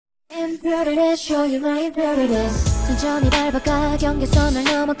Impurities, show you my impurities. 천천히 밟아가 경계선을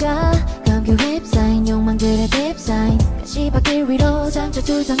넘어가 감겨 휩싸인 욕망들의 딥사인 가시밭길 위로 상처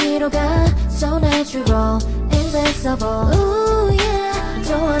투성이로 가 So natural, invincible. Ooh yeah,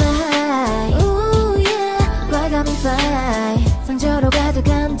 don't wanna hide. Ooh yeah, 과감히 fly. 상처로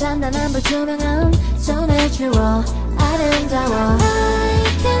가득한 단단한 불투명함 So natural, 아름다워. I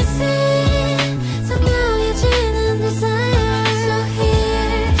can see 선명해지는 desire. So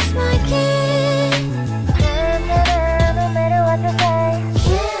here's my key. No matter what you say.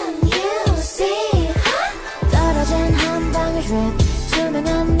 Can you see? 떨어진 한 방울 drip.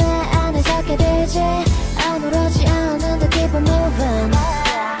 투명한 내 안에 섞여 들지. 아무렇지 않은 듯 keep on moving.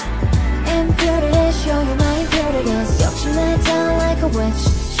 Impurities, show you my impurities. 욕심내 down like a witch.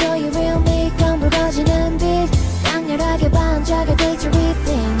 Show you real me. 검붉어지는 빛. 강렬하게 반짝여 victory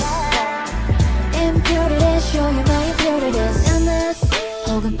things. Impurities, show you my impurities. Illness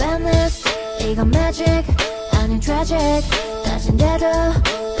혹은 badness 이건 magic 아닌 tragic 가진데도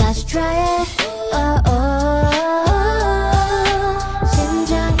다시 try it. Oh, oh.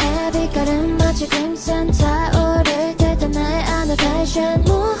 심장의 빛깔은 마치 crimson 타오를 때 내 안에 passion.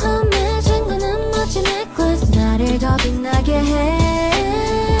 모험해진 거는 마치 necklace 나를 더 빛나게 해.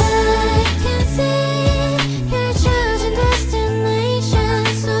 I can see you're chosen destination.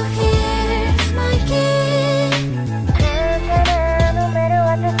 So here's my key. No matter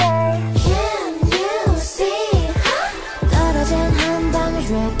what you say. Can you see? 떨어진 한 방울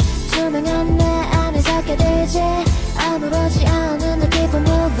drip. 투명한 내 안에 섞여 들지. 아무렇지 않은 듯 keep on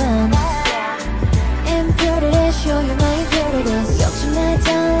moving. Impurities, show you my impurities. 욕심내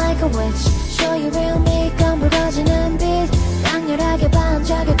down like a witch. Show you real me. 검붉어지는 빛. 강렬하게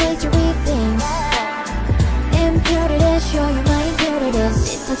반짝여 victory things. Impurities, show you my impurities.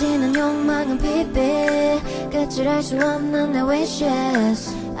 짙어지는 욕망은 빛빛. 끝을 알 수 없는 내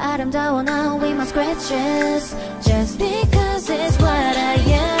wishes. 아름다워 now with my scratches. Just because it's what I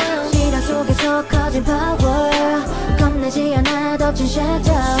am. 시련 속에서 커진 power. 겁내지 않아 덮친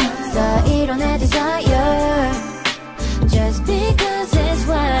shadow.